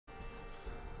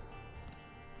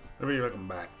Everybody, welcome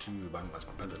back to Binding of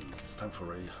Repentance. It's time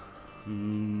for a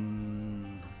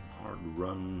hard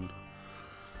run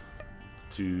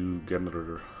to get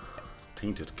another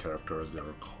tainted character, as they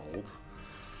were called.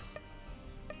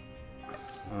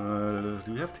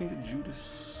 Do we have tainted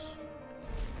Judas?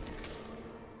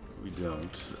 We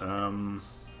don't.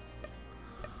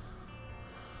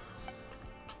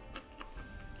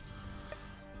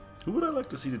 Who would I like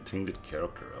to see the tainted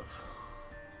character of?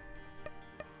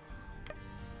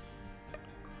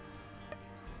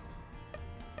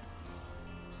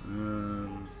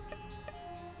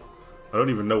 I don't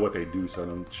even know what they do, so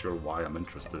I'm not sure why I'm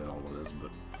interested in all of this,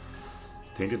 but...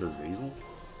 Tainted Azazel?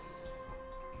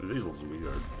 Azazel's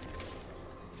weird.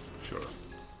 Sure.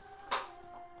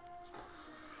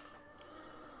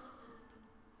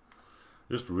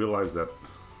 Just realized that...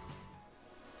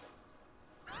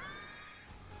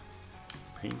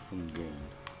 Pain from gain.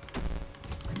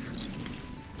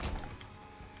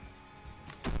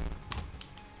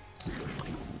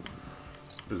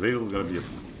 Azazel's gonna be a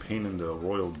pain in the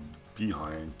royal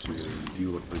behind to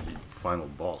deal with the final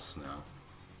boss now.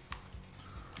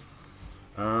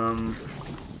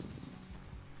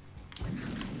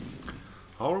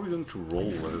 How are we going to roll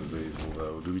with Azazel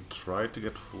though? Do we try to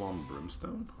get full-on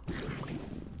brimstone?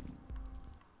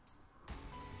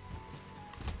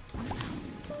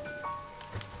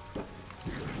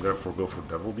 Therefore go for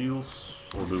devil deals?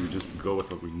 Or do we just go with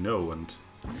what we know and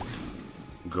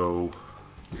go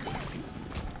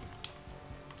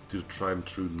to the tried and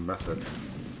true method,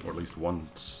 or at least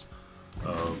once,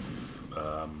 of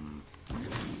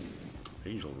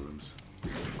angel rooms?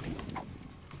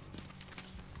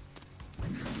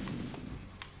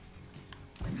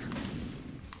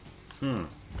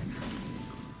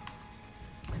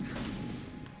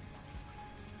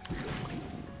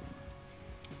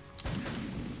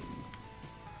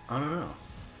 I don't know.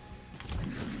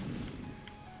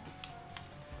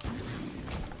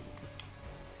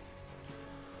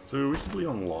 So we recently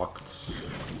unlocked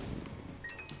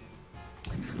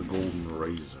the golden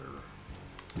razor.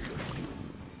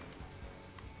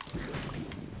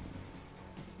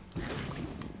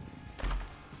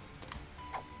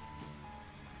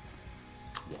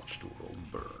 Watch the world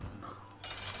burn.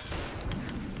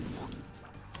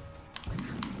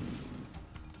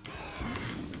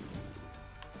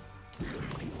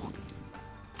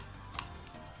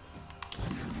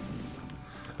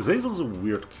 Azazel's a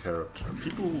weird character.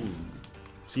 People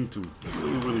seem to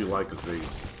really like Azazel.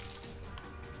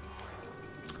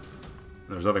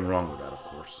 There's nothing wrong with that, of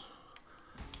course.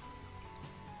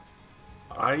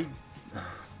 I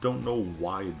don't know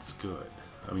why it's good.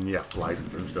 I mean, yeah, flight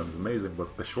and brimstone is amazing,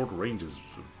 but the short range is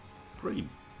a pretty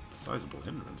sizable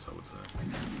hindrance, I would say.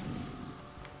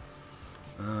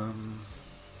 I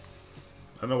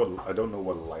don't know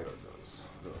what lighter does,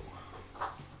 though.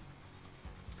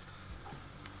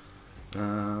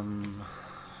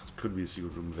 It could be a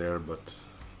secret room there, but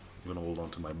I'm gonna hold on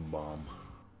to my bomb.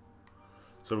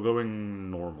 So we're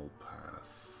going normal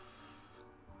path.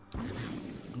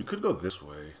 We could go this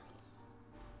way.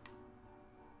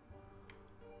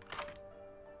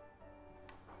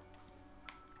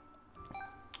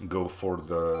 Go for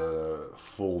the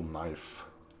full knife.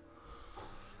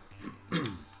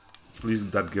 At least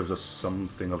that gives us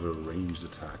something of a ranged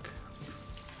attack.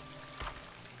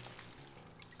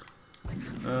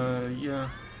 Yeah.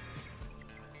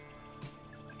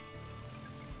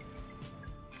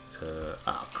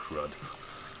 Crud.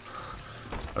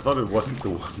 I thought it wasn't the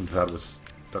one that was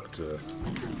stuck to...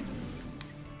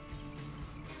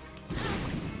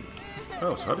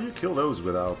 Oh, so how do you kill those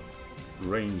without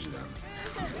range then?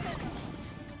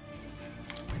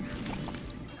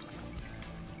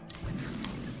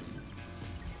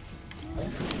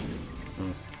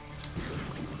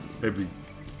 Maybe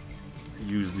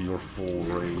use your full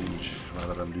range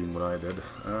rather than doing what I did.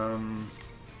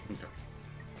 Okay.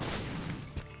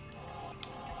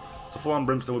 So full-on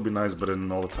brimstone would be nice, but in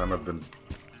all the time I've been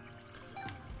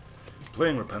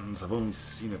playing Repentance, I've only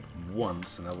seen it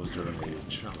once, and that was during a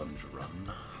challenge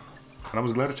run. And I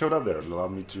was glad it showed up there. It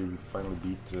allowed me to finally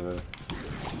beat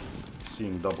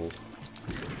seeing double.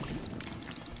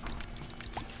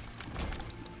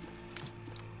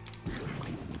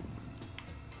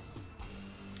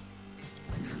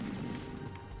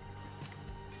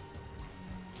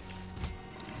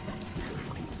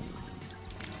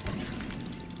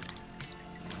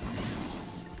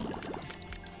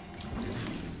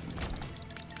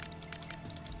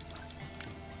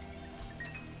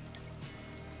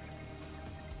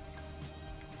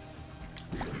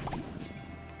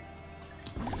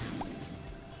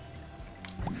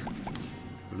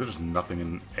 If there's nothing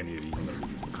in any of these, I'm gonna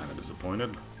be kind of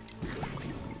disappointed.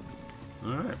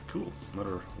 Alright, cool.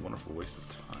 Another wonderful waste of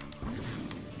time.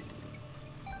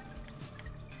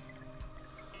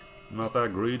 Not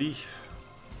that greedy.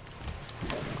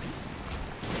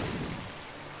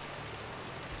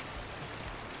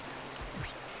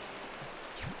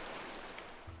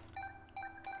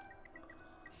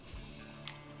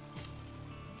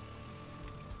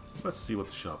 Let's see what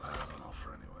the shop has on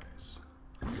offer anyways.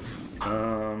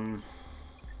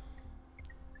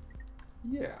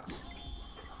 Yeah.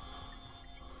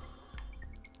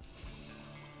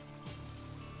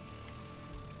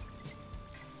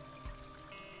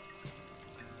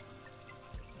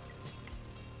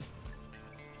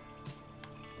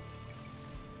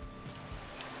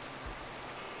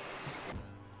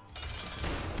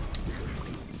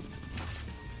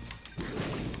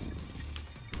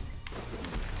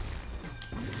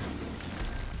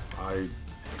 I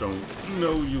don't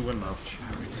know you enough.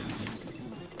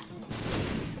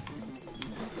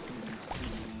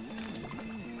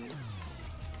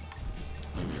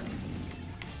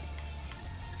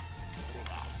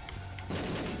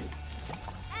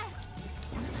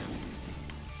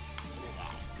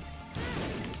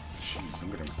 Jeez,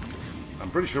 I'm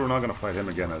pretty sure we're not gonna fight him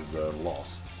again as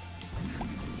Lost.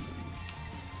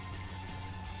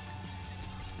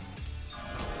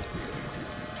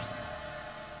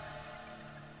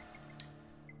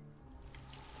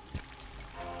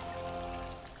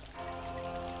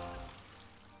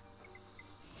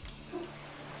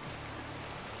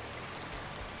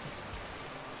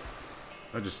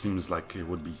 That just seems like it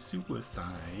would be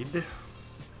suicide.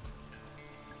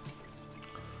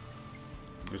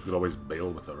 I guess we'd always bail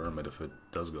with the hermit if it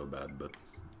does go bad, but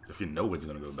if you know it's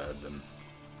gonna go bad, then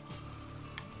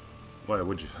why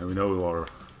would you? We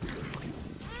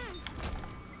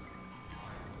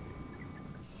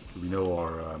know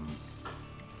our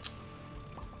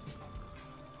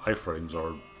iframes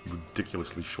are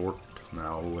ridiculously short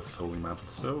now with Holy Mantle,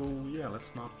 so yeah,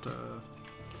 let's not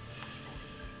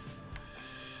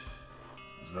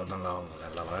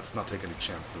let's not take any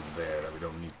chances there that we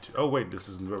don't need to. Oh wait, this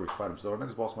isn't where we fight him, so our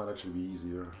next boss might actually be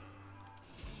easier.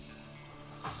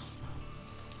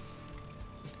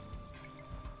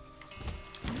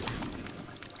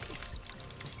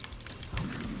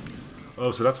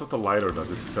 Oh, so that's what the lighter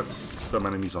does. It sets some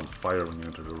enemies on fire when you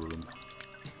enter the room.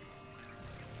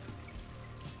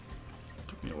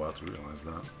 Took me a while to realize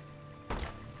that.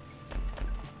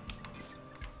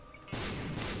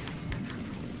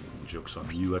 Joke's on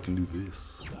you, I can do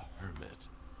this. The hermit.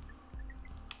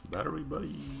 Battery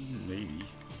buddy, maybe.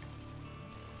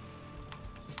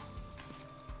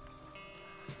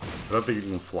 I don't think you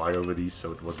can fly over these,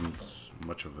 so it wasn't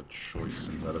much of a choice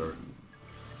in whether...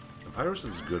 The virus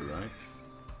is good, right?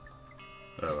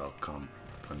 Oh well, come.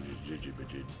 Jijji.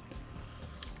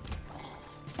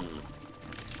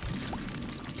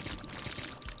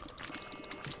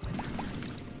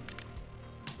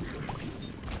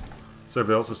 So if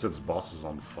it also sets bosses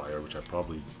on fire, which I'm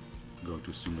probably going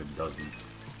to assume it doesn't,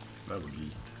 that would be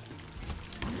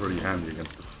pretty handy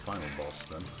against the final boss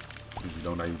then. Because you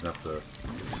don't even have to...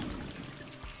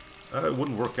 it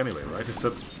wouldn't work anyway, right? It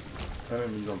sets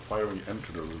enemies on fire when you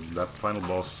enter the room. That final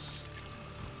boss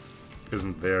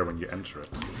isn't there when you enter it.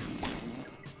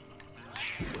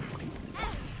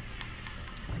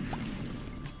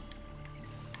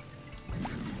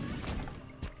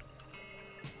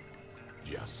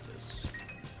 Justice.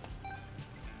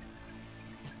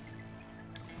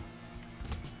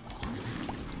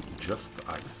 Just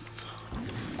ice.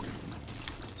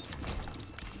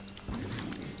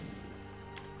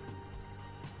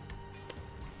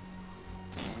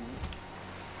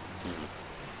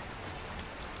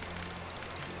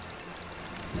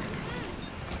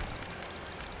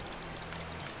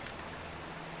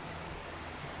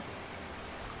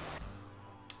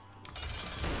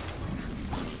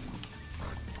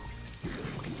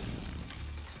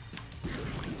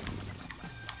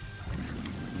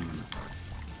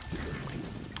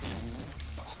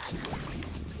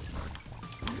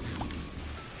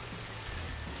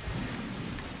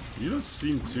 You don't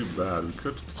seem too bad. We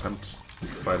could attempt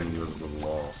fighting you as the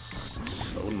Lost.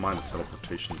 I wouldn't mind a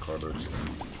teleportation card though, just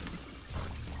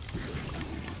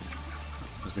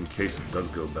in case it does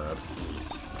go bad.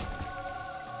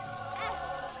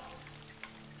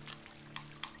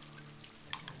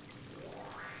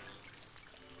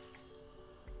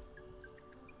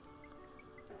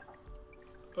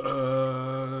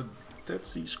 Dead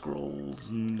Sea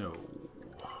Scrolls, no.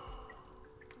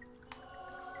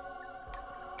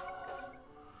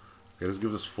 Okay, this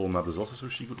gives us full map. There's also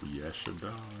Sushi. Yes, it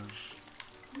does.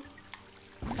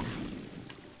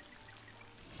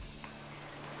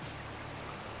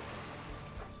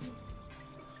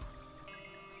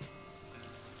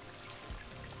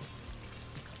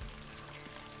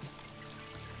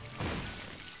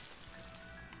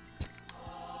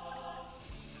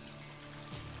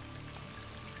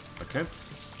 I can't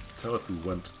tell if we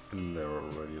went in there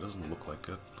already. It doesn't look like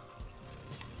it.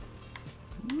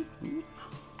 Whoop, whoop.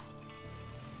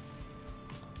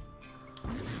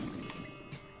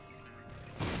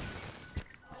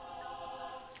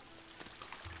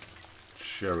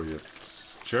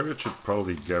 Chariots. Chariot should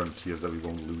probably guarantee us that we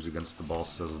won't lose against the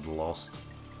boss as the Lost.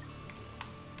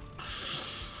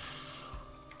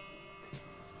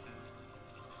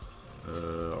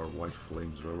 Our white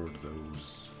flames, where were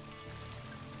those?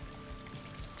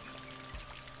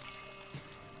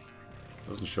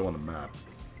 Doesn't show on the map.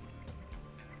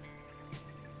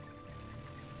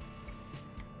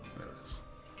 There it is.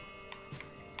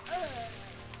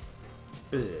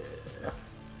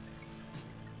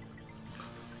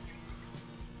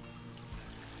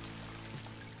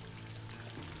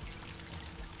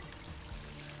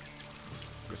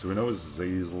 Okay, so we know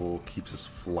Zazel keeps his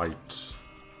flight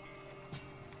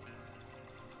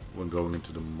when going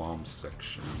into the mom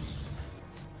section.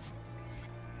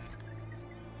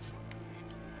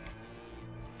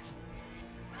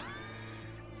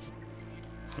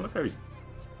 I like how he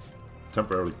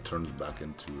temporarily turns back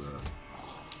into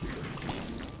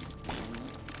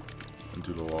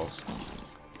the Lost.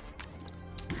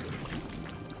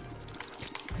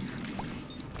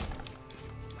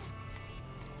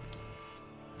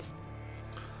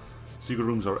 Secret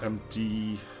rooms are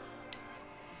empty.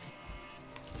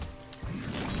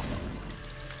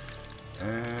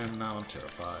 And now I'm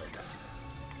terrified.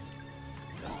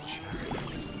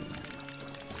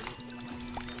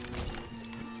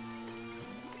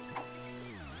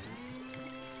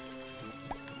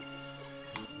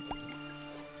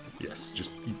 Yes,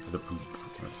 just eat the poop.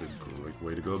 That's a great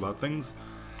way to go about things.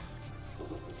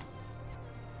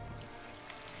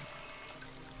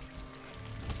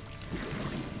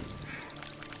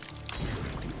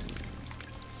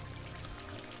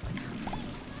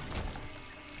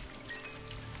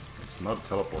 It's not a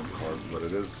teleport card, but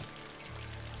it is.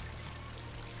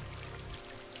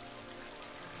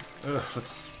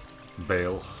 Let's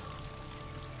bail.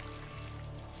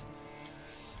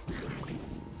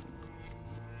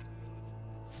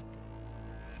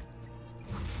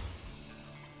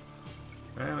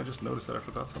 And I just noticed that I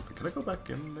forgot something. Can I go back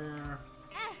in there?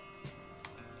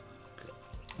 Okay.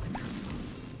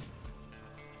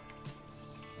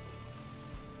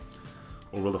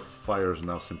 Or will the fires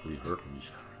now simply hurt me?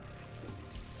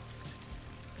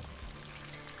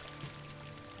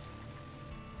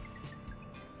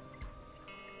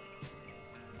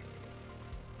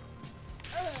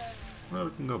 Well,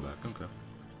 we can go back, okay.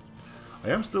 I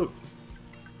am still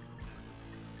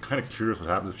kind of curious what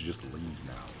happens if you just leave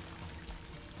now.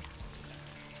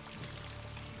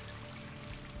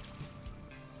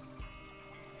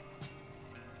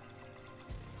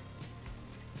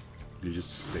 Do you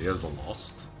just stay as the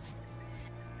Lost?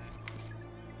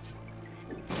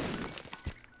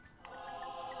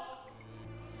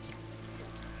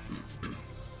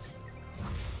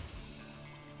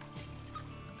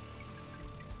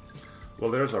 Well,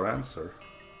 there's our answer.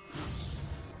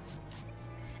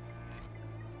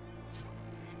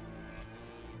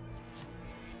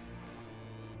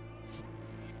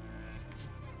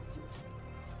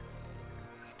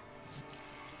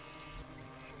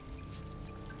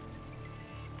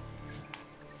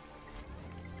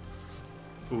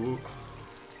 Ooh.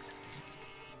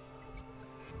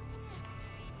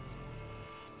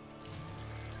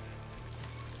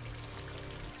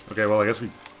 Okay, well, I guess we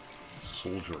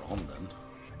soldier on then.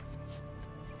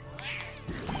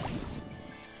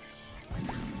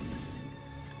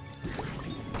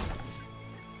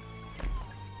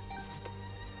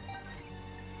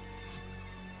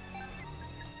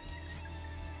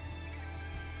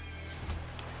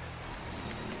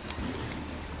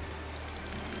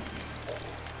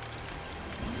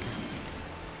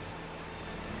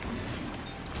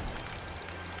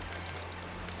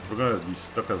 We're gonna be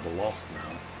stuck as the Lost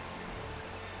now.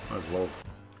 Might as well.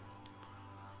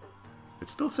 It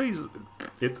still says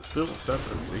Azazel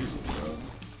though.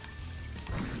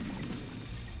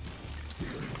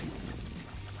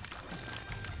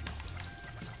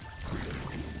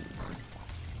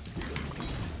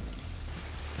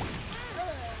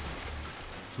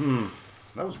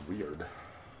 That was weird.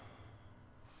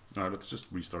 Alright, let's just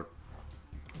restart.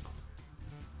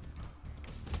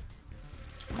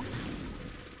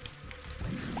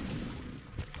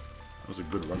 That was a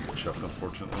good run for Chuck,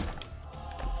 unfortunately.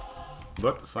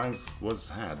 But the signs was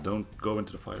had. Don't go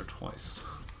into the fire twice.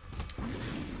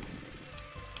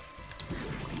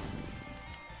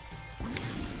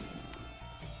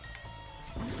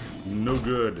 No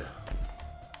good.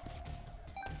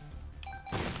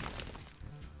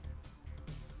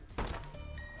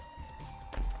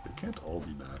 can't all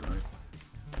be bad, right?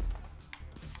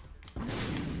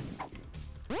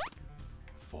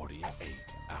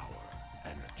 48-hour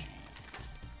energy.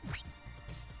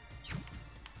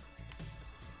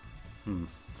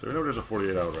 So we know there's a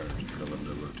 48-hour energy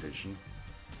cylinder rotation,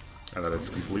 and that it's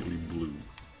completely blue.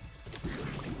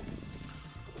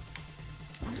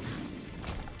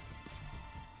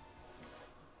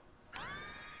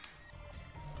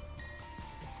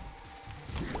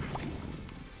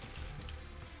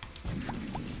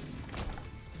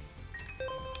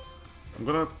 I'm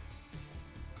gonna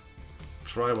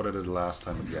try what I did last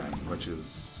time again, which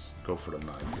is go for the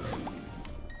knife guard.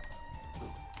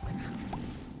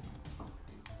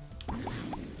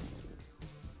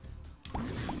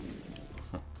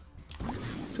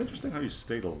 It's interesting how you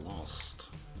stayed lost.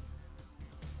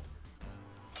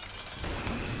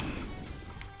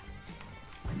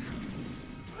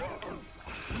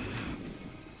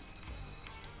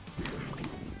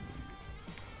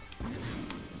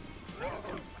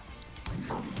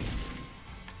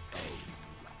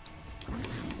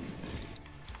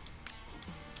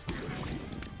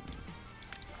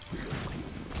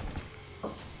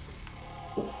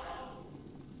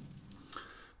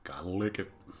 Gotta lick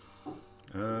it.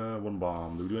 One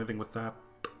bomb. Do we do anything with that?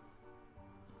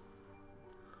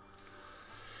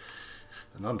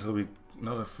 Not until we...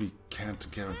 Not if we can't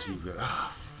guarantee...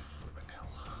 Flipping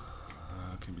hell.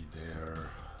 Can be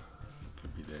there.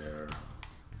 Could be there.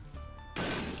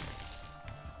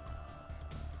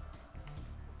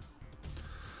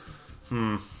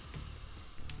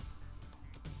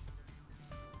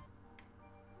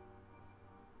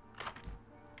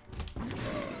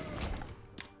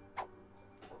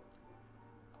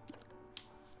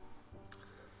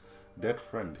 Dead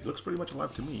friend. He looks pretty much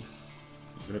alive to me.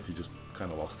 Even if he just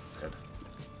kind of lost his head.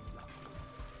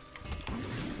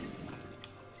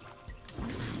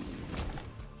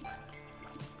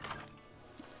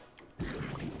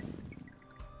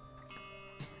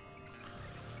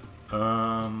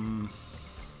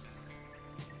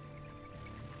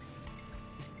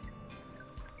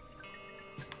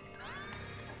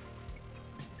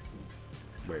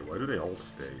 Wait, why do they all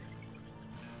stay?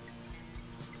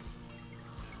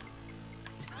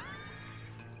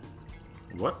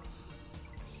 What?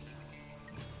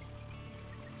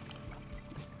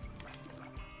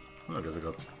 Oh, I guess I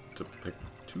got to pick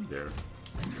two there.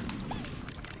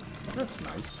 That's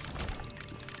nice.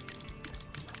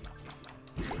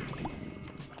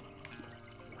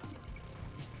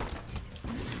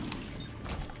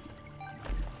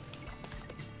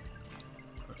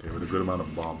 Okay, with a good amount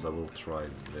of bombs, I will try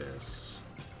this.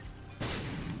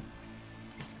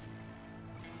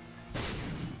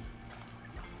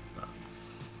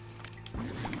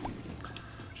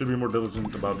 Should be more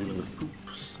diligent about dealing with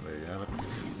poops. There you have it.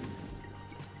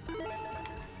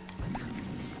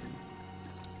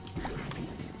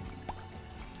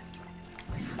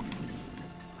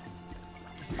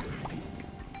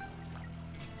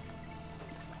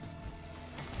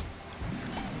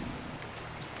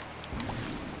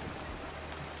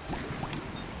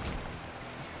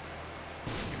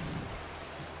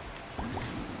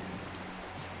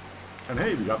 And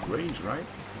hey, we got range, right?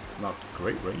 It's not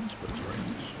great range, but it's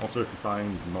range. Also, if you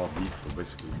find more beef, you'll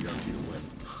basically guarantee to win.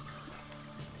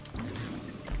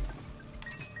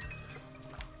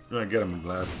 You're gonna get him,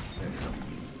 lads.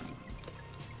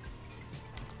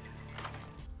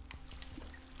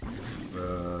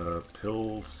 Yeah.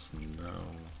 Pills? No.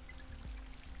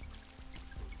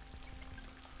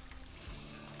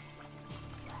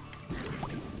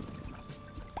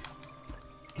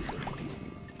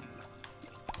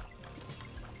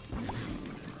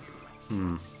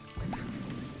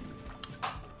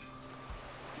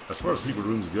 As far as secret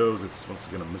rooms goes, it's once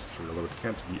again a mystery, although it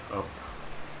can't be up.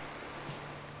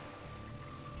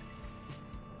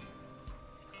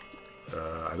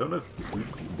 I don't know if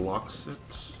Poop blocks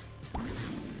it.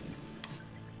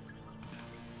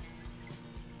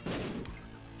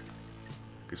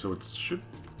 Okay, so it should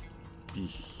be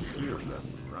here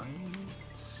then, right?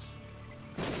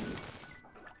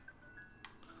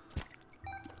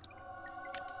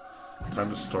 Time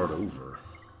to start over.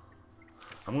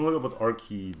 I'm gonna look up what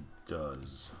Archie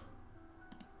does.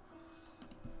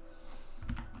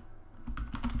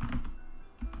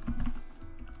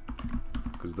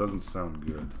 Because it doesn't sound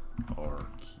good.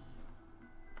 Archie.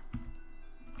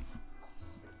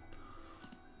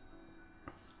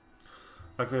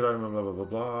 Activate item, blah blah blah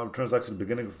blah. Returns back to the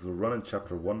beginning of the run in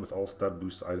chapter 1 with all stat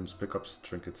boost items, pickups,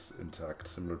 trinkets intact,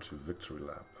 similar to Victory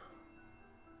Lap.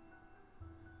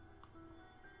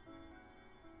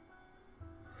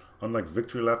 Unlike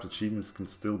Victory Lap, achievements can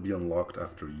still be unlocked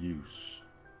after use.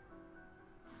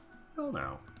 Well,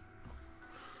 now.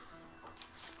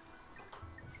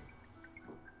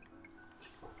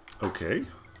 Okay.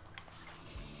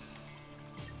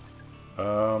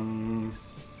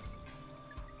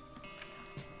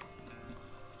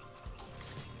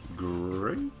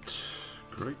 Great.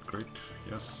 Great, great.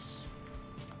 Yes.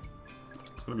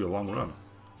 It's gonna be a long run.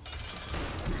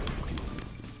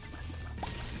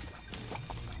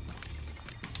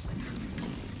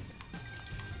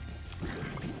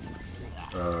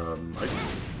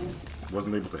 I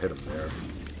wasn't able to hit him there.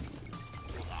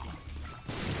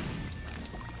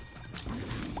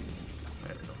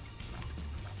 There we go.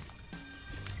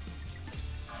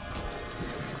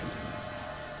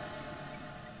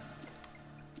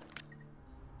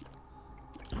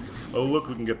 Oh look,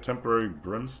 we can get temporary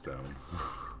brimstone.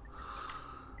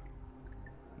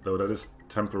 Though that is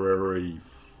temporary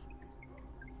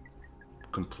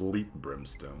complete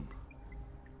brimstone.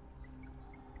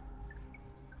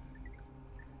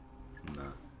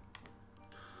 Nah.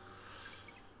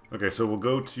 Okay, so we'll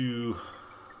go to...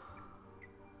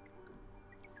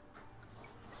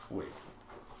 Wait.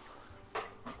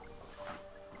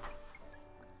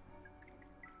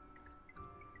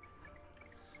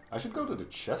 I should go to the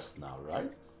chest now,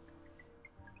 right?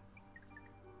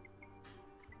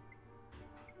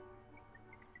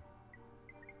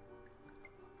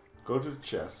 Go to the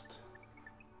chest.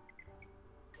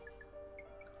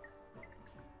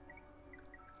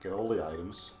 Get all the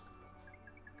items.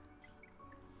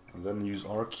 And then use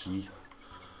our key.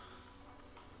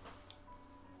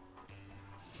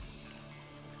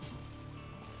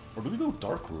 Or do we go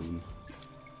dark room?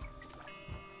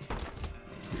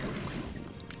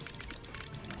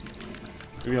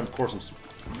 Maybe, of course, I'm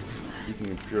speaking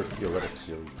in pure theoretics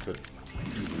here. We could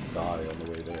easily die on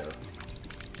the way there.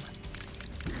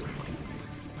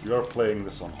 We are playing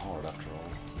this on hard, after all.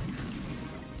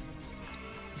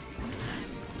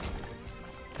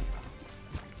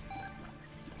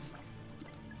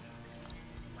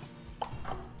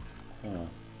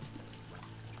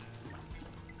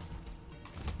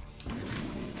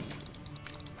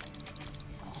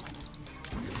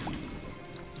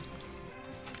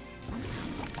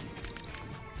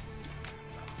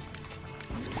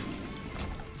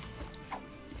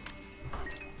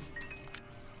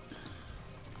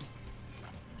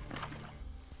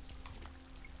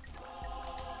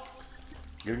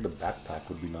 Getting the backpack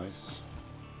would be nice.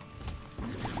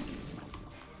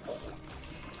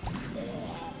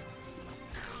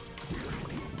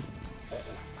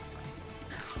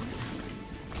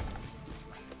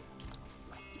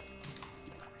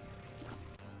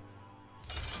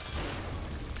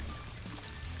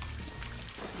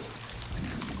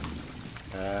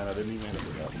 And I didn't even hit it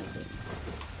with that.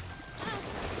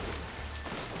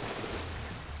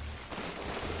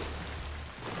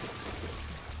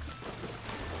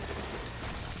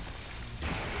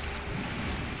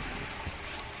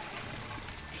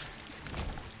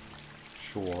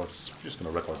 Sure, it's just gonna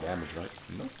wreck our damage, right?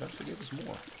 Nope, that actually gave us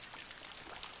more.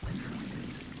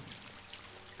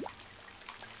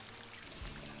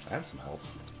 And some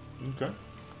health. Okay.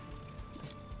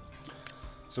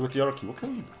 So with the other key, what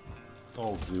can we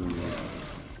all do?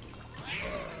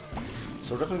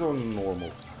 So we're definitely going normal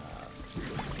path.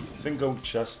 I think going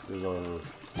chest is our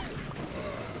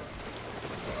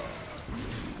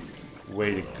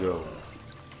way to go.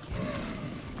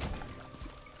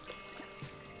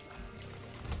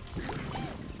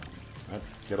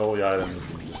 Get all the items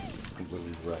and just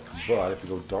completely wreck. But if you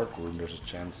go dark room, there's a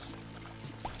chance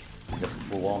to get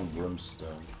full-on brimstone.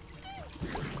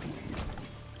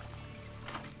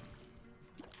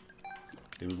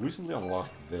 Okay, we recently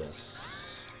unlocked this.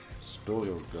 Spill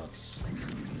your guts.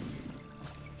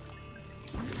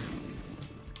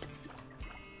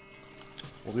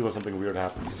 We'll see when something weird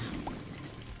happens.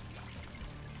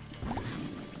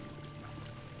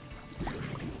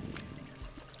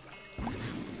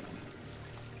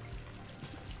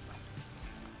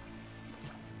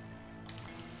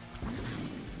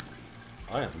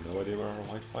 I have no idea where our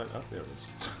Wi-Fi... Oh, there it is.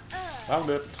 Found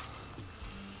it!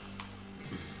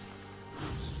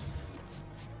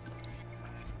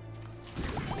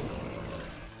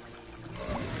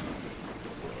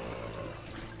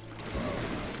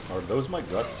 Are those my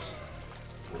guts?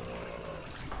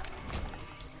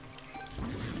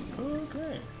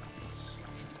 Okay.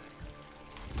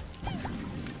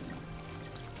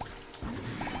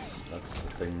 That's the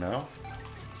thing now.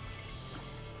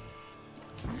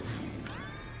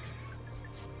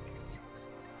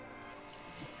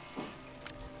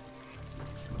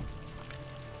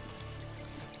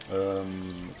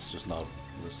 Let's just not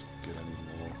risk it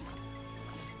anymore.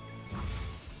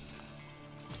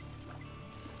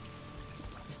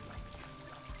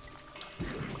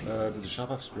 Did the shop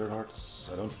have spirit hearts?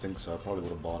 I don't think so. I probably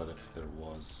would have bought it if there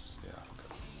was. Yeah.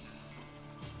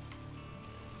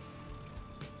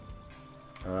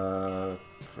 Okay.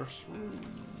 First room.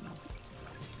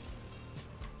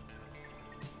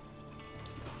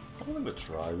 I'm gonna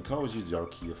try. We can always use the R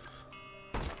key if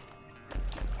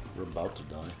we're about to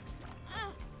die.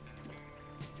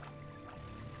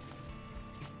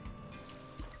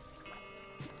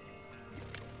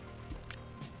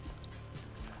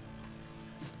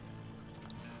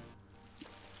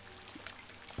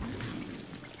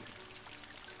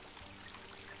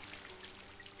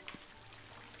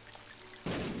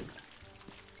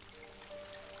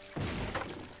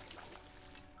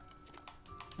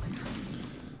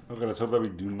 Okay, let's hope that we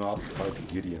do not fight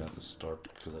Gideon at the start,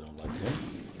 because I don't like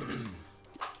him.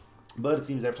 But it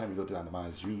seems every time you go to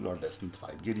randomize, you are destined to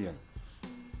fight Gideon.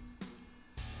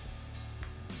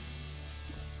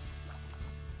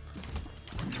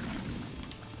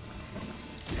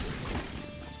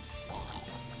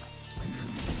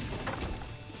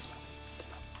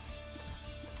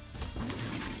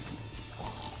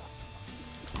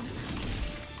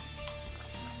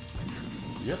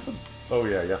 You have to... Oh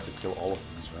yeah, you have to kill all of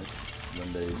these, right?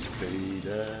 Then they stay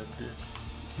dead.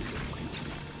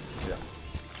 Yeah.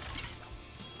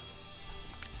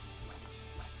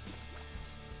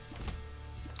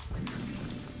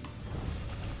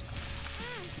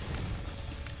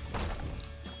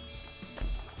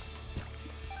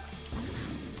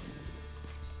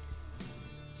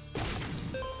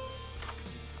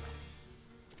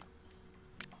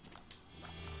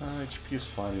 HP is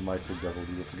fine, we might take double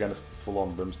deals. Again, if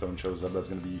full-on Brimstone shows up, that's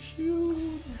going to be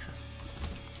huge.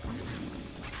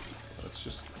 Let's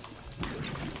just...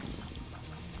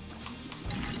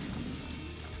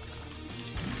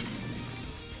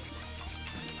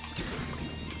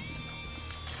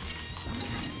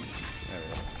 There we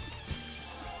go.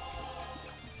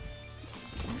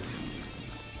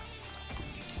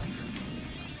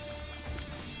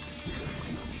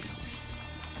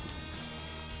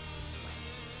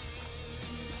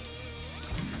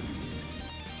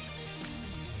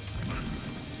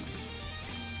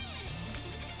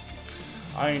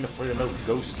 I ain't afraid of no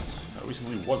ghosts. I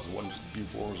recently was one just a few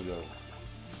floors ago.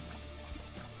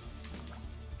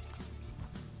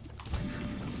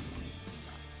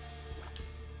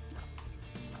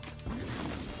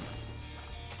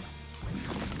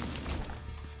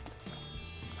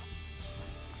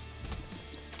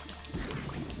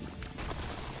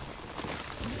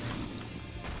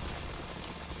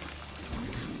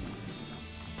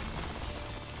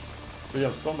 So yeah,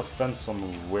 I'm still on the fence on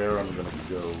where I'm gonna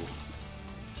go.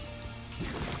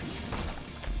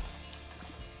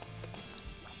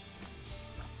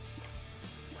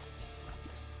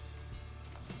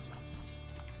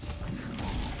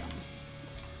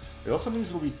 It also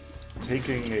means we'll be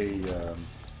taking a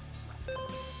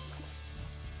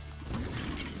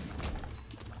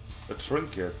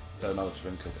trinket, not a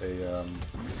trinket, a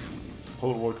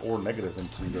Polaroid or negative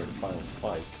into the final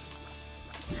fight.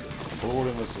 Polaroid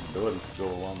and this ability to go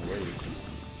a long way.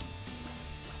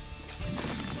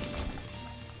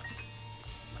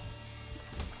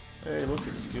 Hey, look,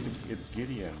 it's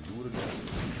Gideon. Who would have guessed?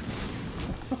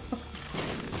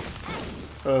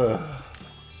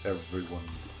 Everyone.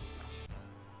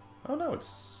 Oh no,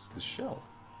 it's the shell.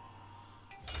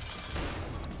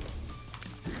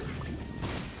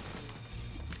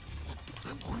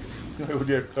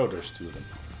 Oh, there's two of them.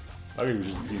 I think he was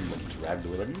just being like, dragged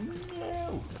away. Like,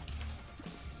 no!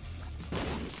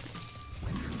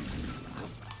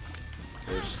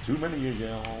 There's too many of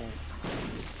y'all.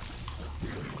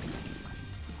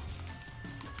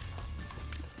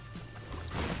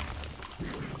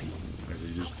 So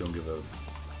you just don't give a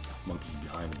monkeys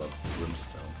behind about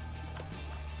Brimstone.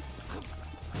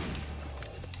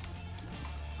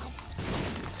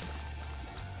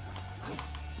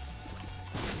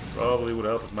 Probably would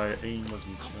help if my aim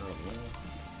wasn't terrible.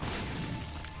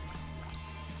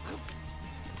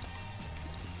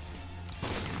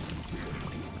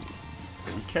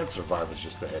 He can't survive as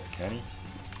just a head, can he?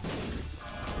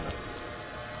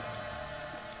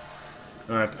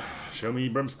 Alright, show me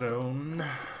Brimstone.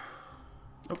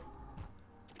 Nope.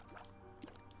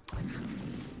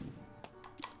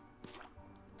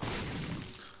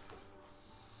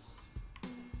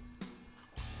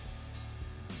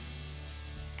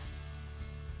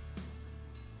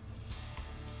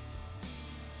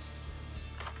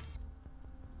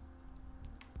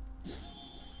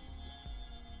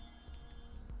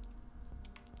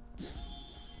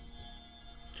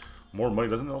 More money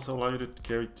doesn't it also allow you to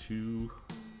carry 2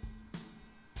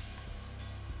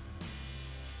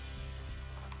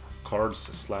 cards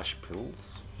 /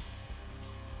 pills?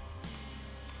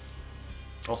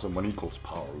 Also, money equals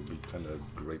power would be kind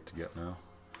of great to get now.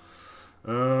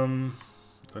 Do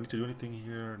I need to do anything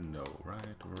here? No, right?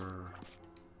 We're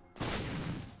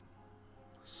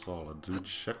solid. Do we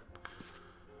check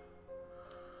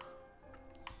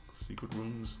secret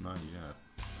rooms? Not yet.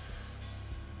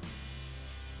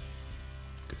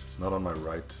 Okay, so it's not on my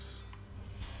right.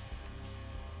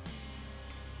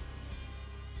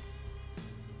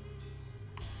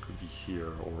 Could be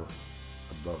here or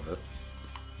above it.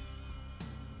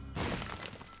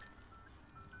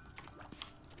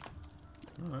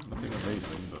 Alright, nothing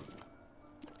amazing, but...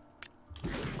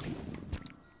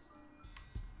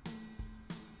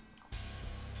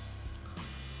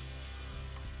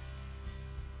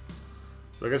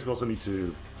 So I guess we also need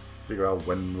to figure out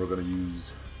when we're going to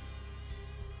use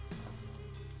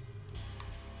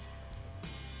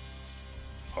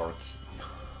our key.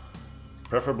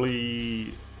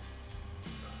 Preferably...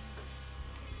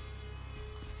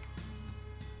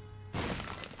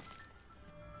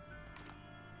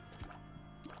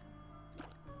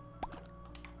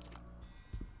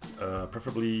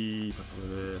 preferably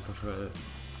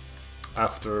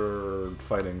after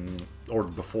fighting, or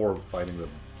before fighting them.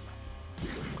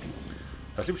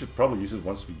 I think we should probably use it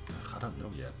once we... I don't know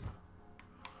yet.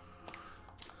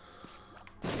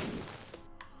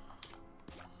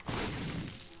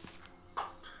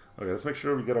 Okay, let's make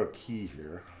sure we get our key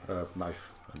here.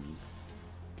 Knife, I mean.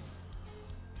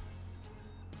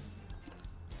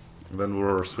 And then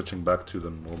we're switching back to the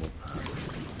normal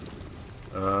path.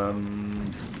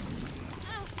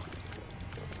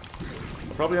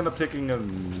 I'll probably end up taking a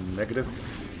negative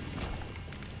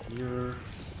here.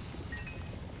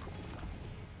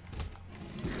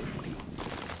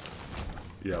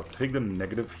 Yeah, I'll take the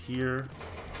negative here.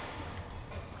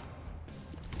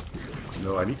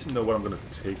 No, I need to know what I'm gonna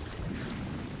take.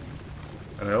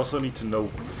 And I also need to know...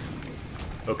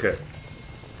 Okay.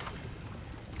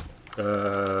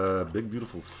 Big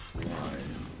beautiful fly.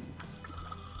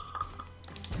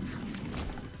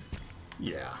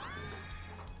 Yeah.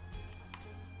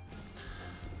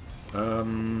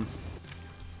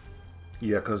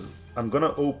 Yeah, because I'm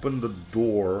gonna open the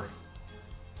door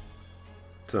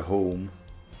to home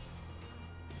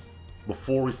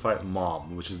before we fight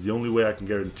Mom, which is the only way I can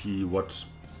guarantee what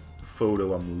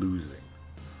photo I'm losing.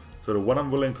 So the one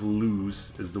I'm willing to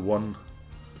lose is the one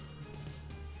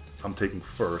I'm taking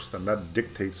first, and that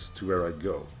dictates to where I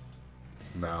go.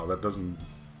 Now, that doesn't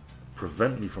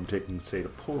prevent me from taking, say, the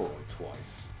Polaroid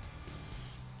twice.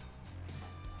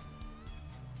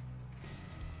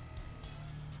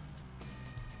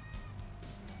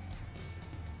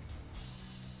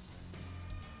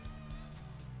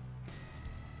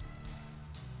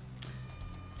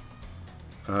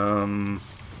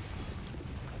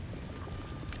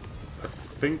 I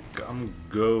think I'm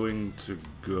going to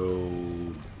go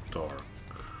dark.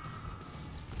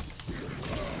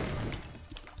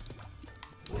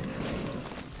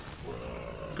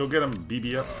 Go get him,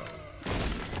 BBF.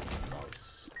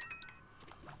 Nice.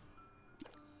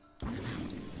 I'm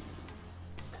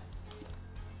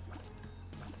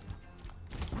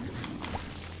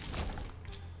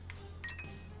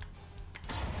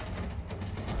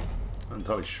not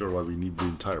entirely sure why we need the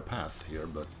entire path here,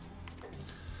 but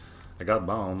I got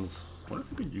bombs. I wonder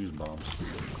if we could use bombs.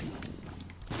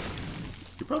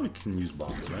 You probably can use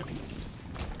bombs, right?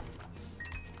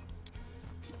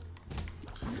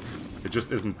 It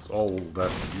just isn't all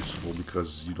that useful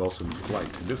because you'd also need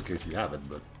flight. In this case we have it,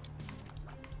 but...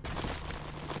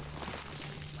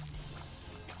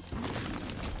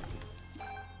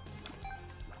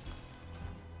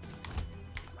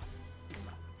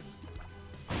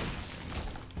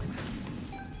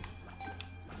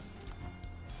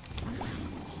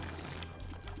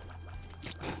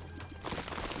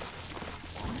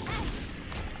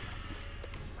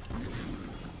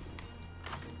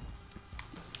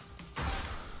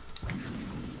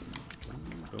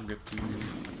 Don't get too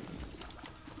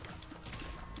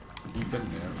deep in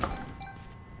there.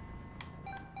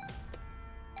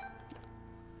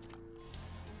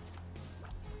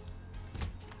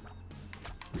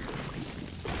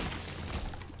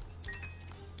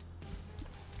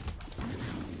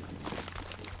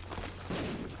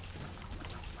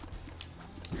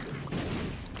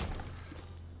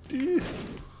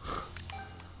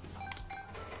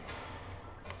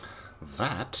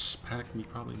 That panicked me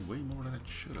probably way more than it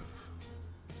should have.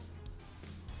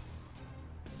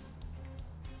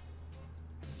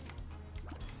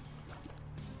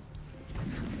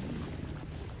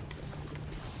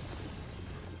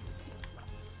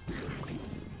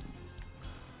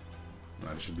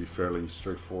 That should be fairly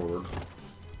straightforward.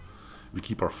 We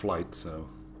keep our flight, so...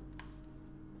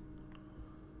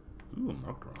 Ooh, a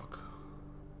marked rock.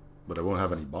 But I won't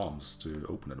have any bombs to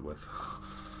open it with.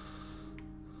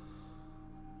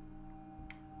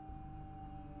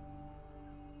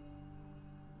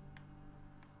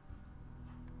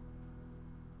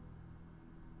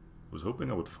 I was hoping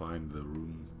I would find the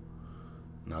room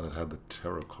now that I had the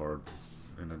tarot card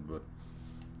in it, but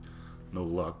no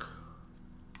luck.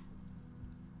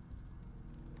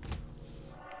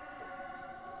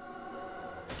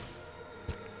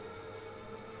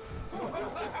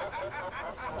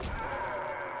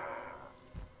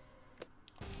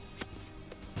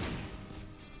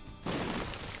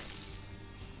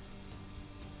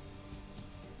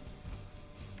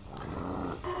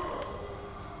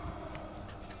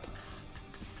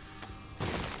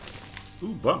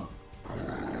 Ooh, bum.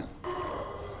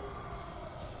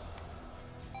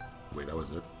 Wait, that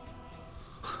was it?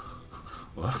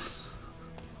 What?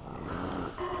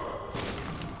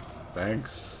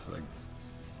 Thanks, I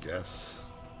guess.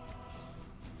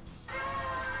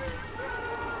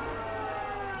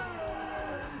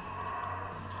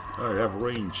 Oh, you have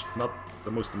range. It's not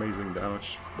the most amazing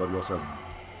damage, but you also have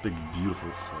big, beautiful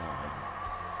fly.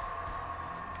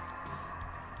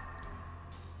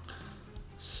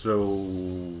 So...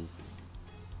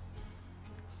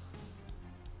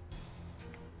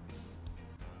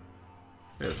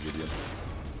 There's Gideon.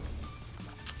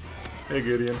 Hey,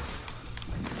 Gideon.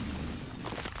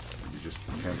 You just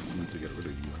can't seem to get rid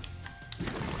of you.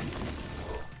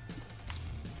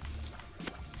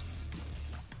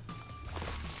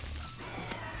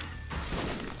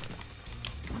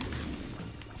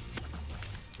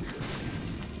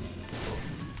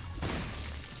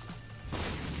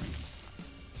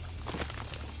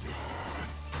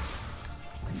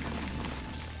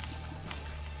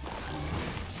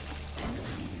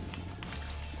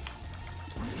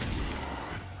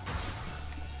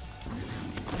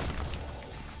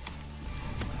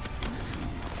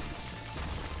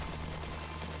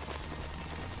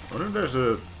 I wonder if there's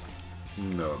a...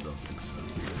 No, I don't think so.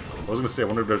 I was gonna say, I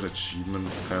wonder if there's an achievement,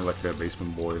 kind of like a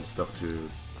basement boy and stuff, to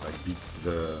like beat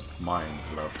the mines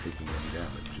without taking any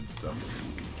damage and stuff.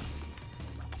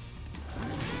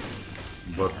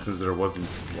 But since there wasn't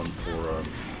one for...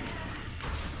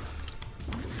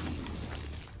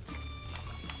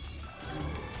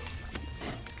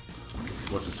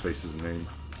 what's his face's name?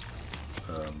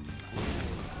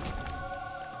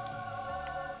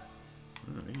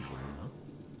 An angel, huh?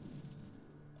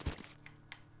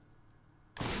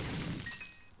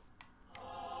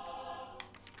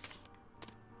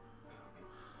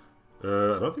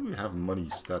 I don't think we have money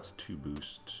stats to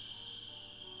boost.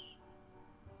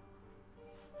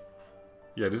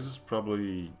 Yeah, this is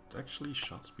probably... Actually,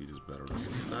 shot speed is better.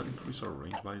 Doesn't that increase our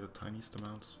range by the tiniest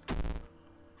amount?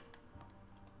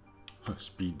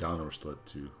 Speed down or still at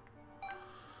 2.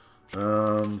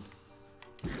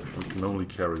 We can only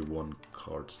carry 1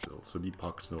 card still, so deep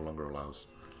pockets no longer allows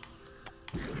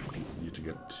you to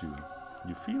get 2.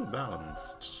 You feel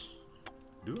balanced.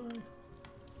 Do I?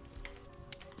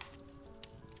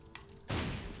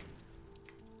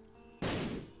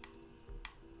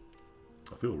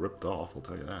 I feel ripped off, I'll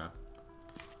tell you that.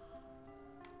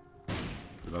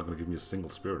 You're not going to give me a single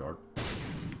spirit art.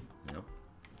 Yep.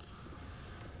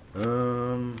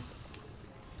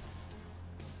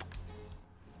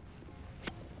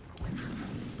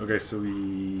 Okay, so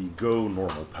we go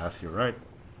normal path here, right?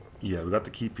 Yeah, we got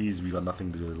the key piece, we got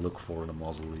nothing to look for in a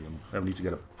mausoleum. I need to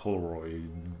get a Polaroid.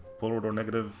 Polaroid or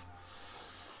negative?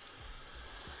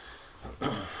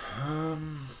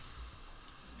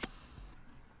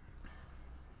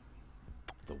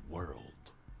 The world.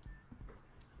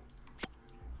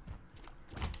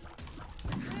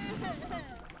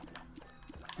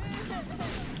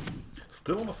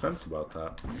 Still on the fence about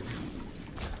that.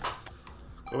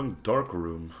 Going dark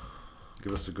room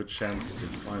give us a good chance to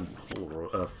find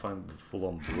find the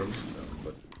full-on brimstone,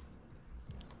 but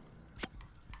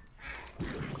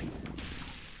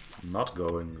not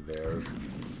going there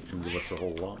can give us a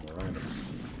whole lot more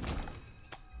items.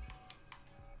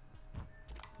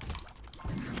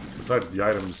 Besides the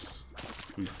items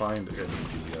we find in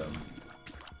the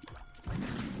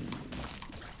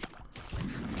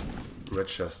red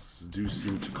chests do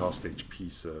seem to cost HP,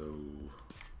 so...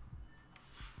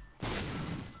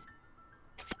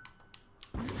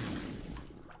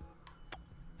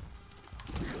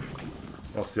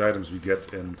 Whilst the items we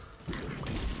get in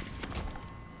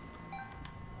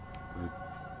the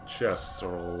chests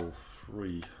are all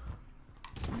free.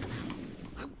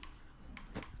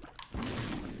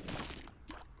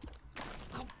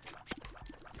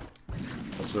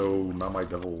 Also, now my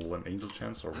devil and angel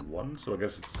chance are 1, so I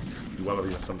guess it's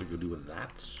duality has something to do with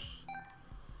that.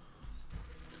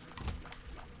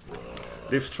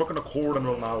 They've struck a chord and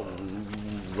will now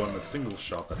run a single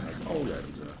shot that has all the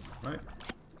items in it, right?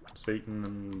 Satan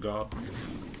and God.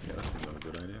 Yeah, that seems like a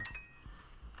good idea.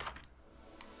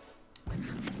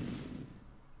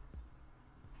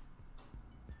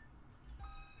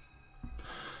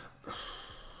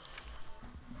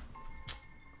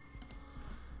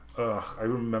 I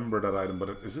remember that item, but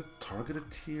is it targeted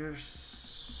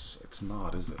tiers? It's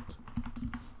not, is it?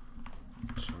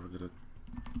 Targeted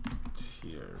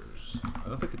tiers. I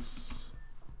don't think it's.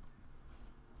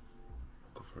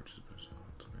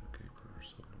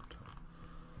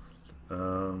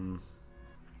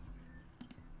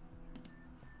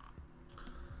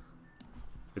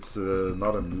 It's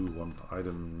not a new one.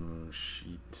 Item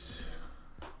sheet.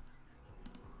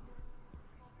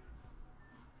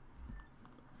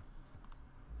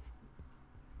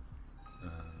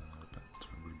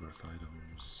 Rebirth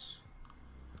items.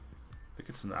 I think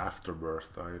it's an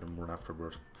afterbirth item or an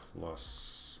afterbirth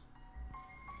plus.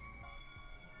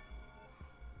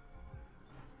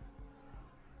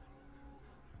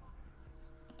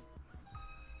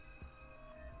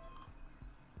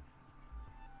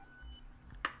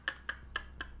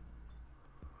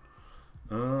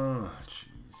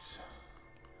 Jeez.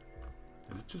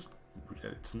 Is it just...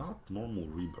 It's not normal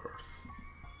rebirth.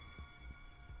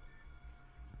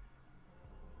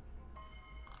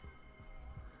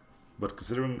 But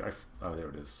considering oh, there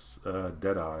it is.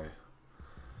 Deadeye.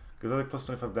 Give like plus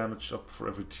 25 damage up for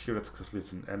every tier that successfully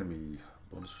hits an enemy.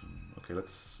 Bonus from... Okay,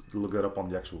 let's look it up on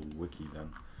the actual wiki then.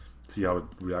 See how it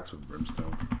reacts with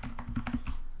Brimstone.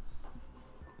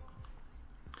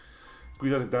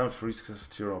 Increase damage for each successive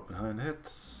tier up behind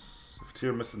hits. If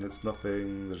tier missing hits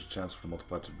nothing, there's a chance for the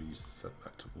multiplier to be set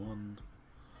back to 1.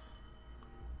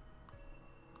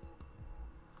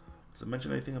 Does it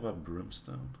mention anything about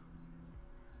Brimstone?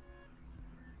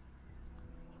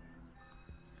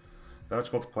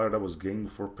 Damage multiplier that was gained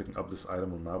before picking up this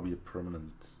item will now be a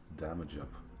permanent damage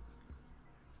up.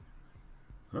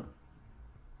 Huh?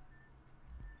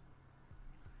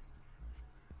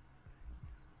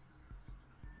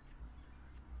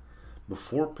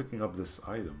 Before picking up this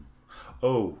item.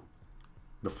 Oh,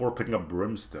 before picking up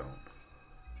Brimstone.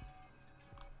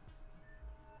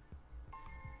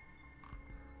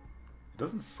 It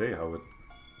doesn't say how it...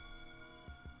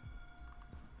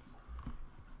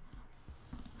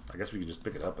 I guess we can just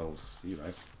pick it up and we'll see,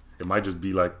 right? It might just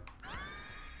be like...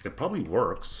 It probably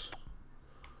works.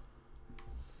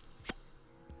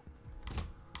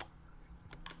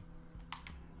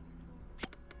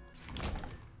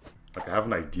 Like, I have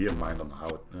an idea in mind on how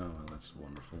it... Oh, that's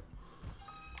wonderful.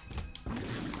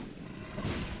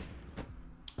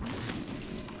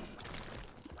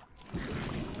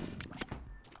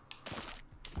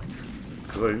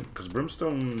 Because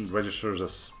Brimstone registers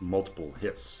as multiple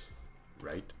hits,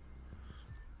 right?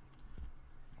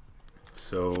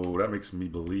 So that makes me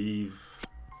believe...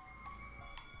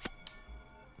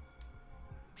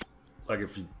 Like,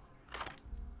 if you...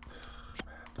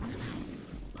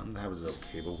 That was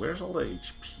okay, but where's all the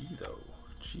HP though?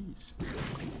 Jeez.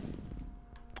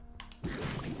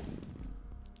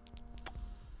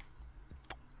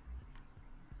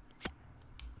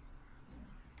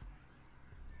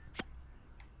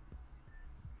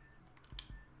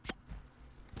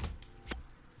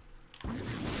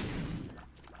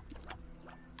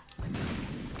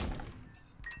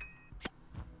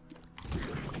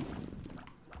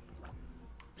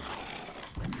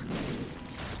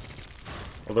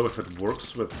 Although if it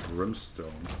works with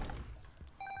Brimstone...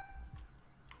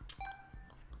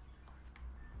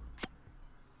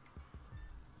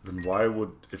 Then why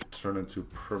would it turn into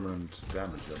permanent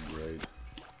damage upgrade?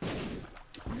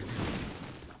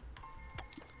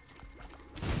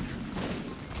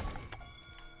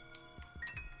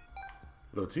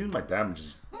 Though it seems my damage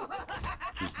is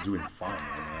just doing fine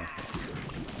right now.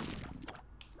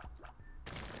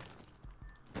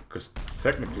 Because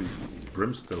technically,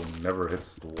 Brimstone never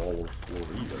hits the wall or floor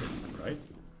either, right?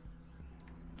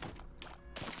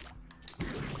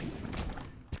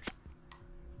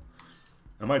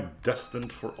 Am I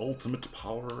destined for ultimate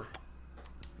power?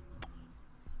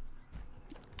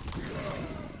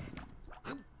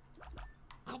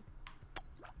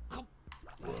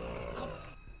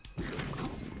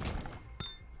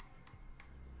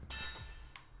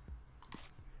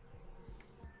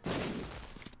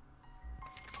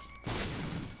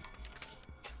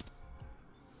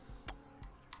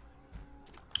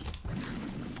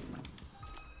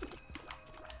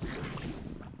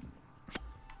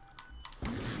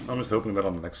 I'm just hoping that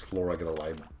on the next floor I get a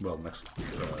next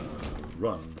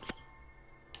run.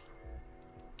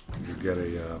 You get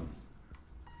a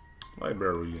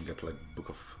library and get like Book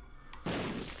of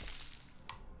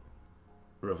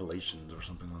Revelations or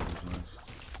something along those lines.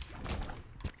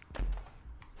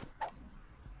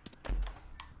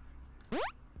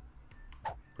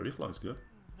 Pretty fly's good.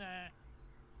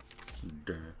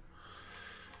 Damn.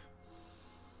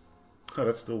 Oh,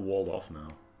 that's still walled off now.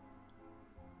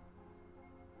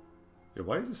 Yeah,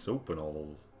 why is this open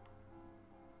all?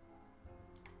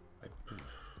 I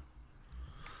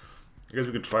guess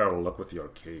we could try our luck with the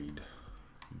arcade,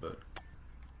 but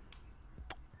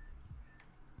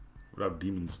without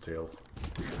Demon's Tail.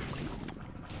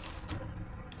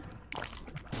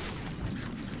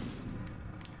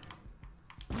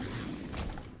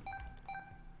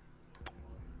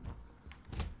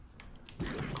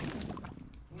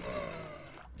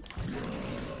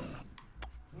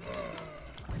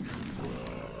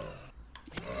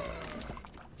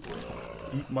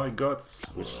 Eat my guts,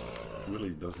 which really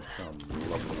doesn't sound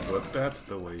lovely, but that's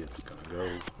the way it's gonna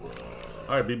go.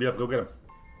 Alright, BBF, go get him.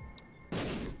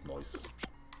 Nice.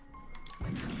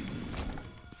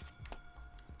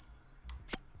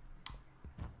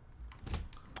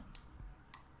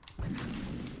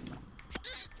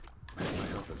 My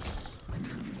health is...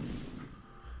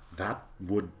 That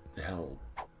would help.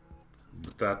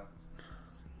 But that...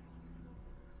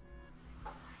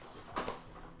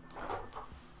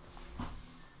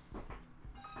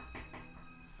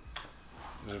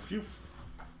 There's a few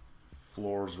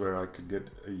floors where I could get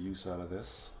a use out of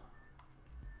this.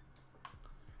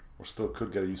 Or still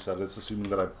could get a use out of this, assuming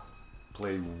that I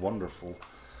play wonderful.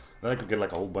 Then I could get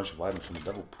like a whole bunch of items from the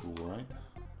devil pool, right?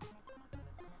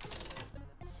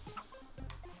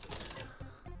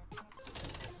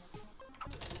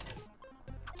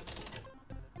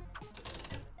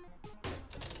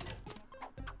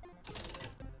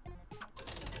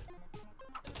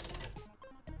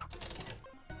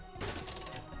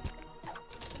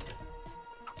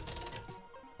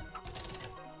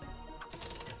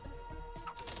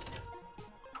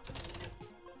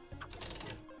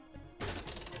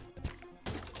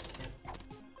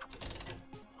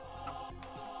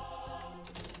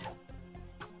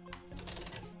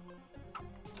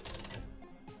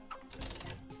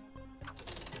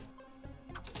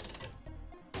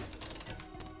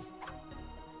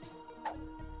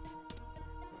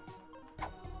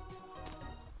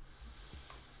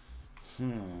 At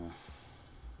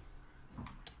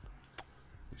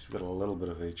least we got a little bit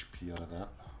of HP out of that.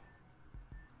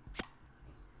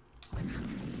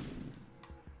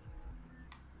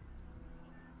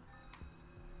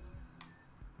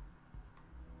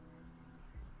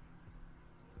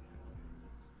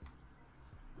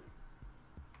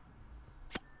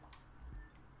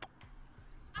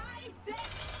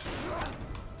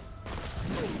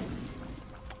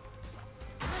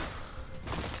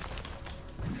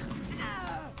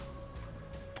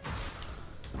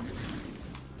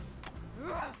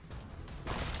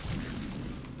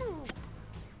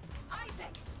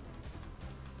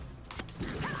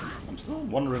 I'm still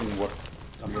wondering what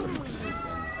I'm going to take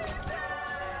then.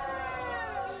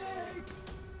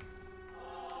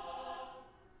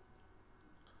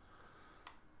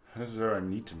 Is there I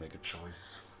need to make a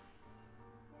choice?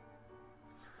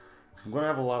 I'm going to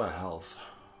have a lot of health.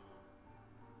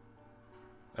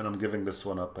 And I'm giving this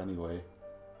one up anyway.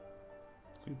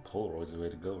 I think Polaroid's the way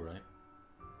to go, right?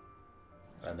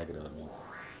 Negative, I mean.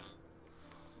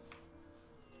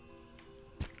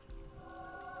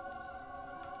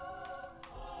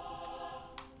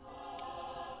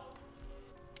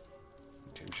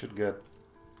 Okay, we should get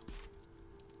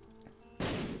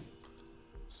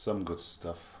some good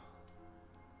stuff.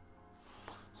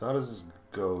 So how does this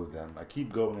go then? I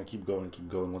keep going, I keep going, I keep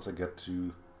going. Once I get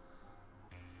to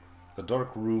the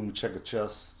dark room, check the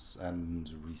chests and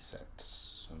reset.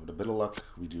 And with a bit of luck,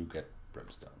 we do get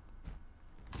brimstone.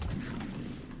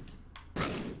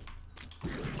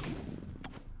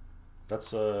 That's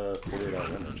 48 hour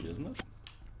energy, isn't it?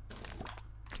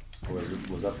 Or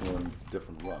was that from a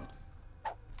different run?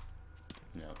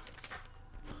 Yeah, okay.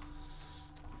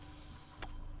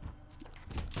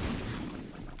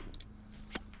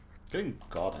 Getting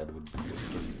Godhead would be a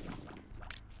pretty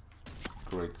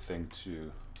great thing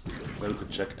too. Then we could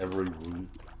check every room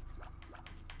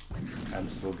and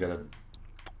still get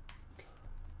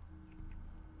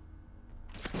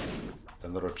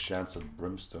another chance at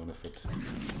brimstone if it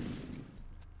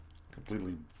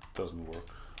completely doesn't work.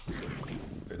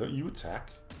 Okay, don't you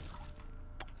attack?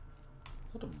 I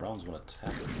thought the Browns want to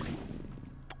attack.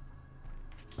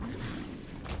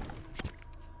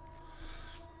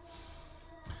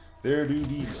 There do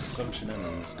be some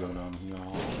shenanigans going on here.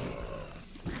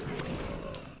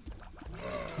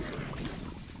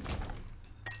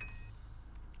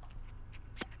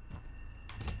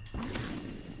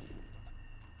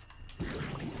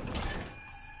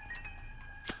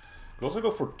 We'll also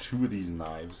go for 2 of these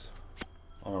knives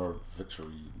on our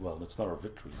victory. Well, it's not our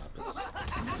victory map.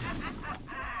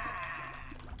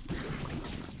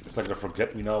 It's like the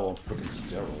Forget Me Now on freaking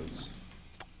steroids.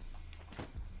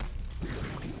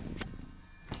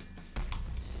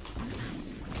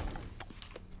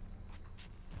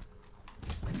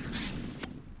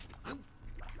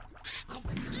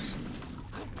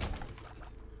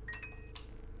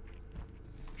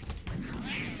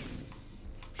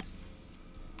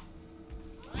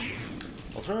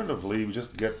 Alternatively, we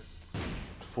just get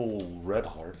full red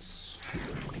hearts.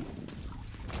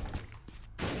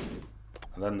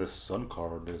 And then this sun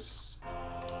card is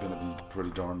gonna be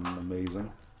pretty darn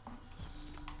amazing.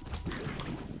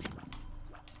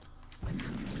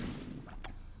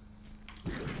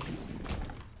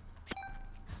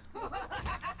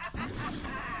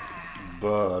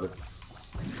 But,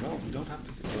 well, we don't have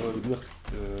to, we do have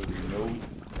to,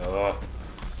 no,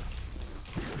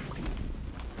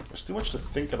 there's too much to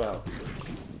think about.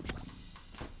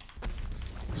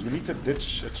 Because we need to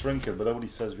ditch a trinket, but nobody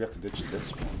says we have to ditch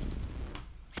this one.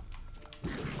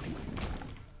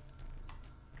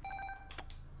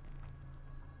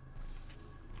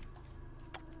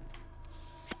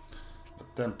 But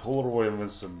then Polaroid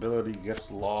invincibility gets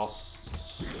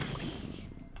lost.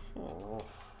 Oh.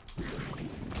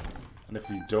 And if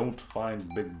we don't find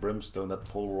Big Brimstone, that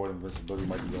Polaroid invincibility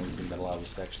might be the only thing that allows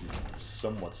us to actually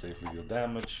somewhat safely deal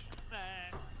damage.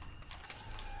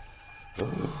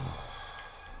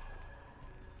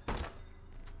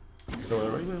 So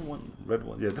are you in one red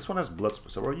one? Yeah, this one has blood.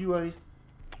 So are you a?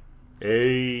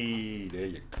 Hey, there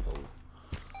you go.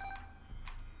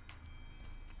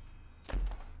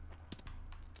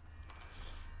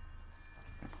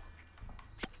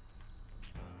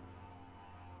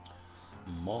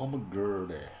 Mama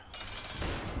Gertie.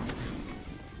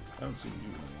 I haven't seen you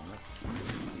in a while.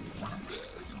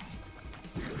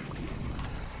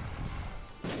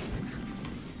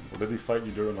 Or did he fight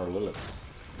you during our Lilith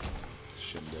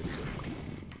shindig?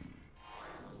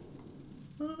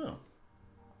 I don't know.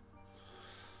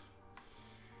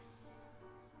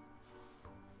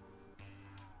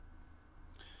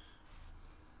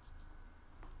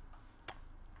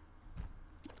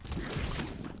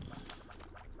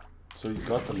 So you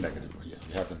got the negative. Yeah,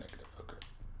 you have the negative. Okay.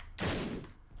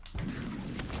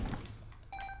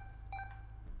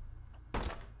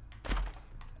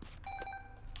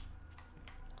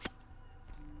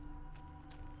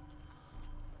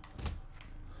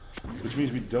 Which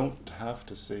means we don't have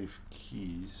to save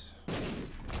keys.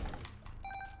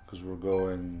 Because we're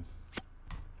going...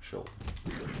 show.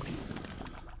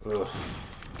 Ugh.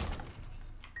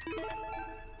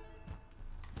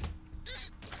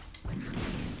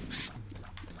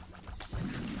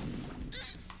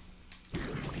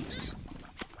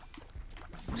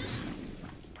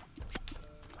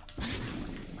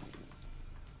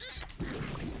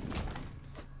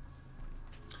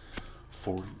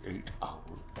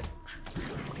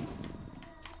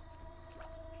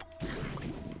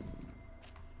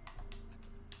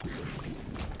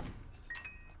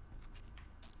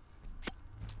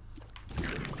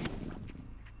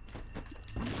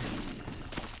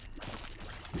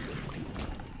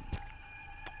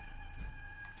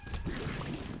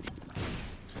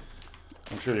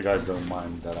 I'm sure you guys don't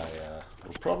mind that I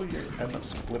will probably end up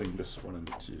splitting this one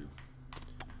into 2.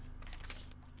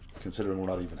 Considering we're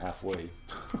not even halfway.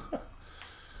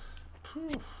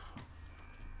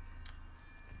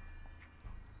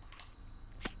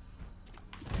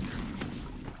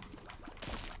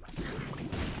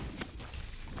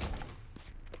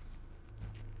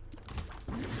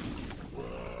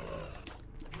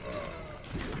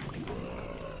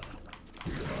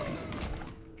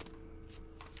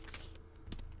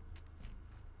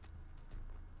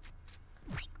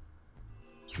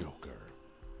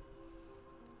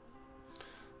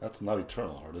 That's not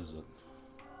Eternal Heart, is it?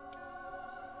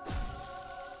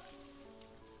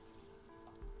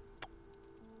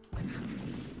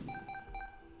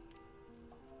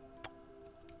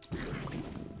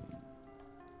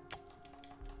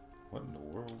 What in the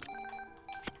world?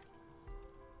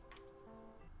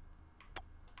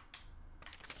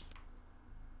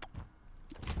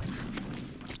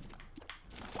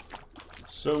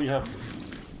 So we have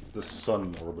the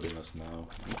sun orbiting us now,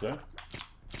 okay?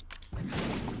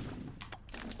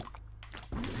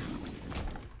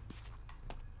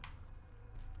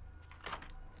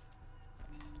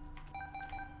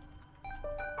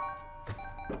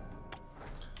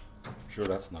 Sure,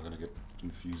 that's not gonna get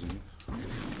confusing.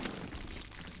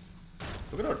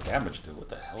 Look at our damage though. What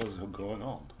the hell is going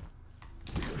on?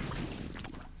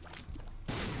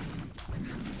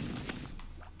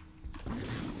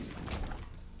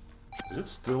 Is it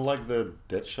still like the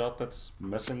dead shot that's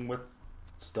messing with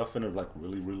stuff in a like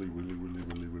really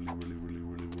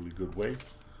good way?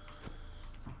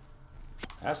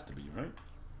 Has to be, right?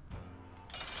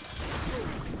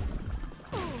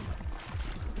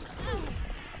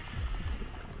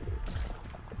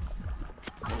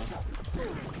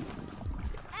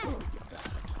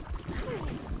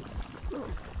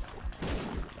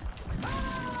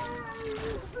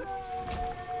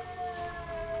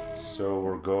 So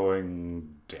we're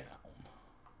going down.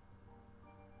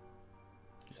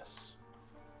 Yes.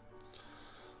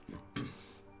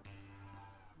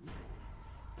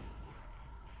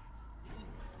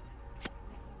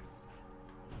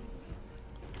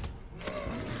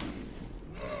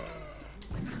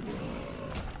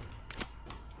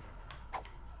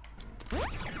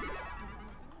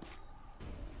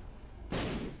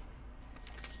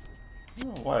 I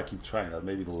don't know why I keep trying that.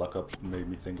 Maybe the luck up made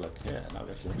me think like, yeah, now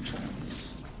I actually have a chance.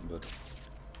 But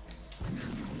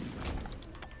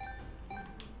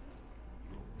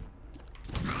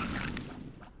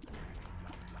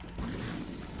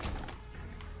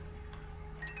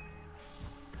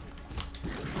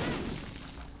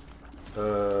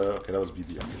okay, that was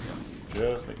BBM.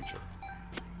 Yeah. Just making sure.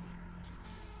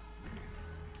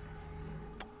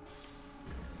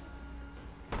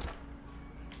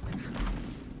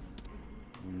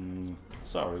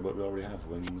 Sorry, but we already have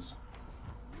wings.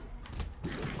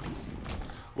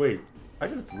 Wait, I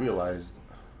just realized.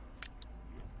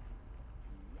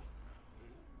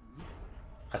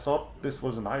 I thought this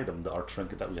was an item, our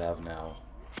trinket that we have now.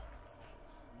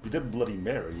 We did Bloody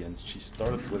Mary, and she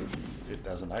started with it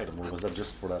as an item, or was that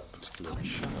just for that particular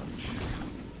challenge?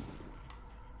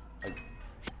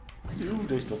 Ooh,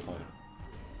 they still fire.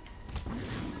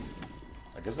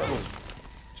 I guess that was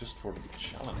just for the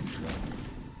challenge, then.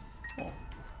 Oh.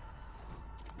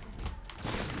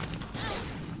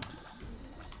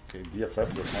 Okay,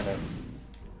 BFF, we're kind of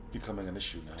becoming an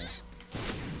issue now.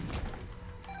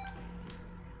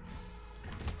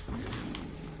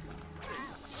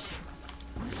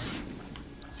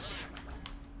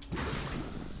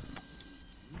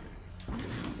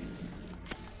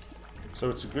 So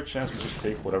it's a good chance we just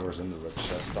take whatever's in the red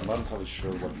chest. I'm not entirely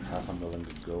sure what path I'm willing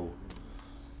to go.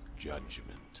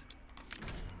 Judgment.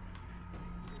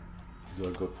 Do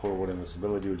I go poor word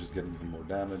invincibility or just get even more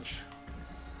damage?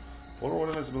 Poor word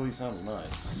invincibility sounds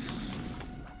nice.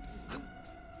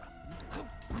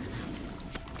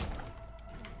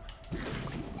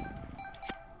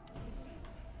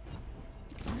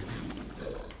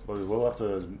 But we will have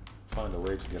to find a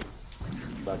way to get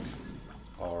back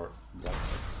our black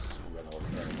hearts, red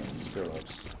hearts, spear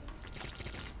hearts.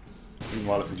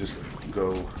 Meanwhile, if we just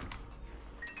go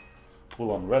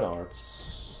full on red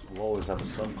hearts, we'll always have a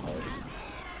sun card.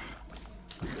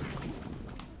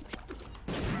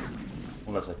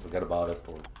 Unless I forget about it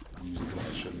or use it when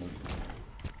I shouldn't have.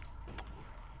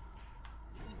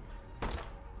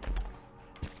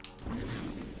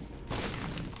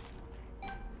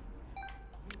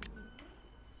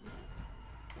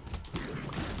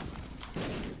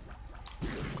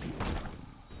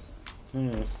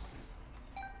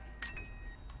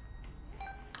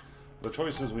 The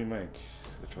choices we make.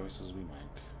 The choices we make.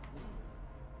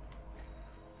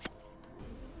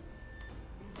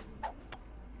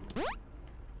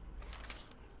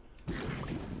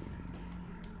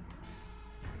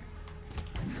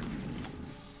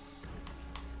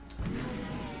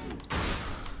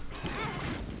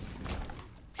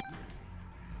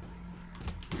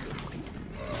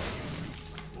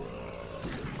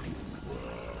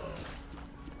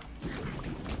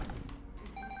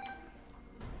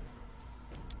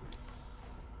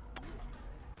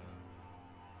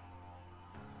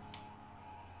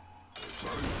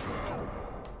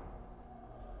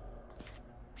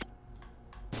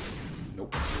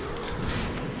 Nope.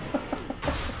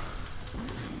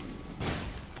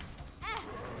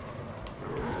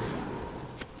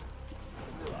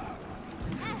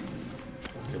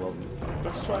 Okay, well,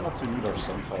 let's try not to need our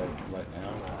sun card right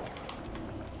now.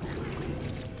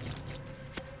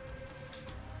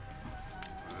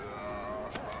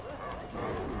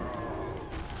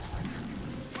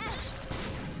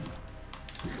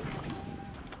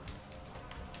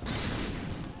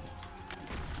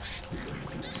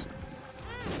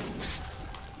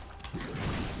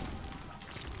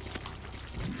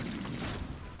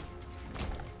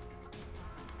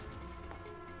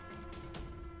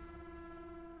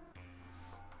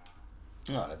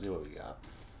 Alright, let's see what we got.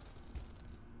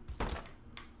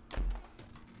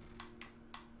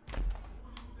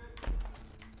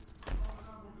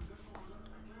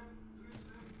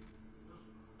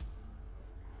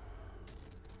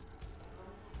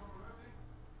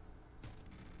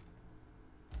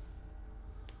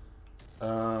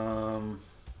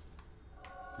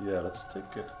 Yeah, let's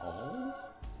take it all.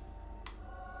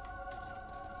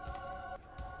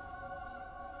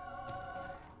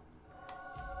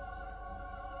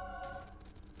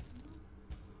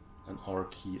 And R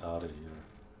key out of here.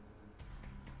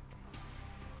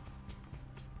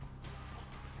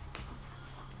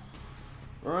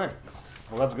 Alright,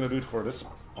 well that's gonna do it for this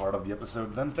part of the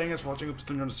episode then. Thank you guys for watching. Hope to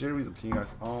continue on the series. I'm seeing you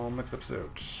guys on next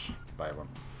episode. Bye everyone.